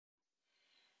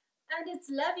And it's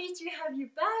lovely to have you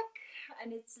back,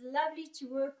 and it's lovely to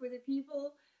work with the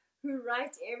people who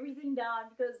write everything down,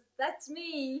 because that's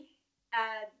me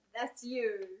and that's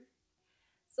you.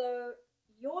 So,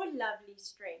 your lovely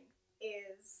strength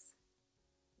is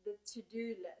the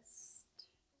to-do list.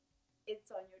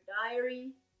 It's on your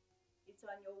diary, it's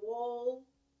on your wall.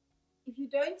 If you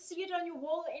don't see it on your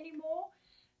wall anymore,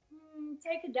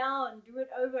 take it down, do it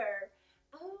over.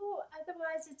 Oh,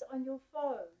 otherwise it's on your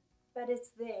phone, but it's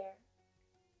there,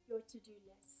 your to-do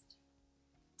list.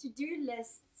 To-do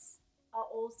lists are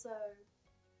also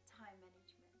time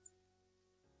management.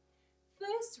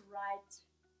 First, write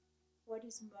what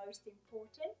is most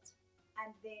important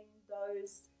and then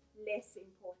those less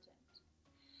important.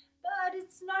 But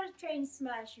it's not a train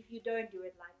smash if you don't do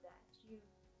it like that. You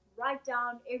write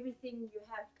down everything you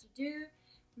have to do,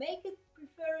 make it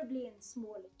preferably in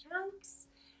smaller chunks,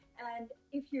 and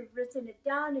if you've written it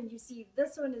down and you see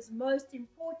this one is most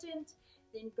important,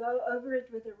 then go over it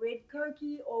with a red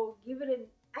Cokie or give it an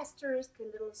asterisk, a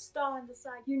little star on the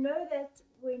side. You know that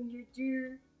when you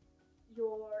do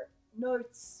your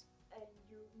notes and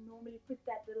you normally put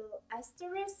that little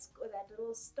asterisk or that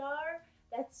little star,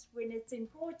 that's when it's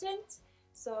important.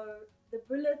 So the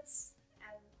bullets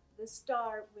and the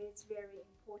star where it's very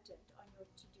important on your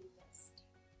to-do list.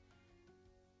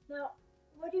 Now,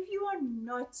 what if you are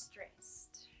not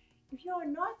stressed? If you are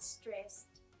not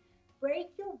stressed,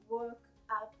 break your work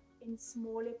up in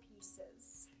smaller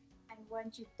pieces. And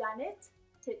once you've done it,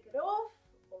 take it off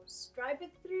or stripe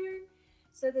it through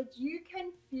so that you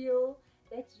can feel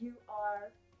that you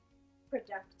are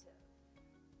productive.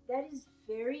 That is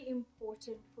very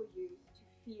important for you to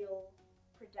feel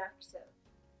productive.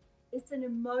 It's an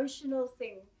emotional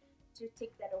thing to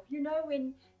tick that off. You know,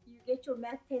 when you get your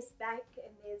math test back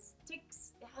and there's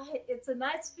ticks, it's a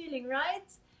nice feeling, right?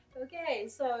 Okay,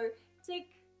 so tick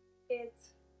it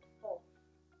off.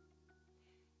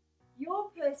 Your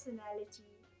personality,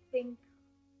 think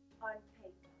on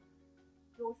paper.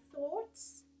 Your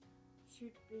thoughts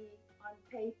should be on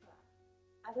paper.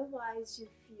 Otherwise, you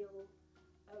feel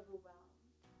overwhelmed.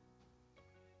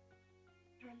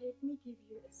 Now, let me give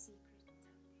you a secret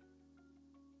tip.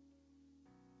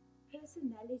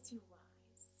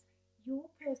 Personality-wise, your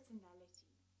personality,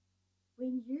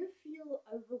 when you feel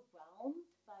overwhelmed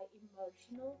by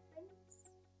emotional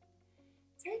things,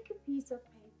 take a piece of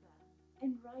paper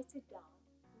and write it down.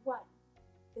 1,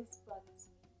 this bothers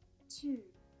me. 2,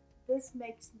 this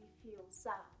makes me feel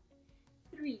sad.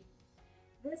 3,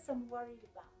 this I'm worried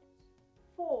about.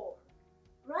 4,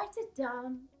 write it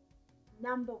down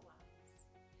number-wise.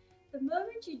 The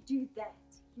moment you do that,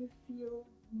 you feel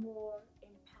more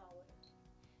empowered.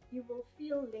 You will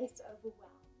feel less overwhelmed.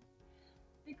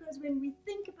 Because when we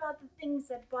think about the things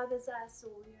that bothers us,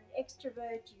 or you're an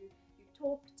extrovert, you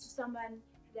talk to someone,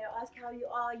 they ask how you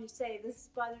are, you say, this is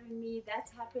bothering me,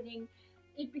 that's happening,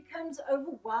 it becomes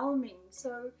overwhelming.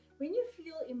 So when you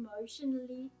feel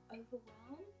emotionally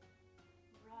overwhelmed,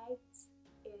 write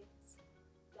it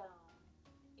down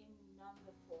in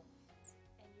number format,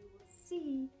 and you will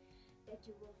see that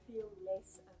you will feel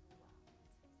less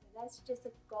overwhelmed. So that's just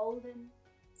a golden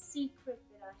secret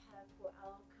that I have for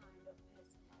our kind of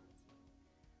personality.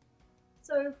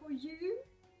 So for you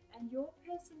and your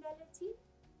personality,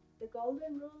 the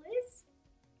golden rule is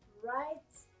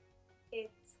write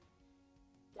it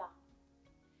down.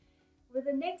 With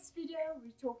the next video,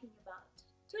 we're talking about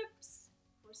tips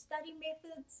for study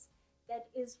methods that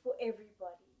is for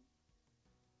everybody.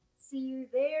 See you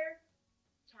there.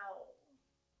 Ciao.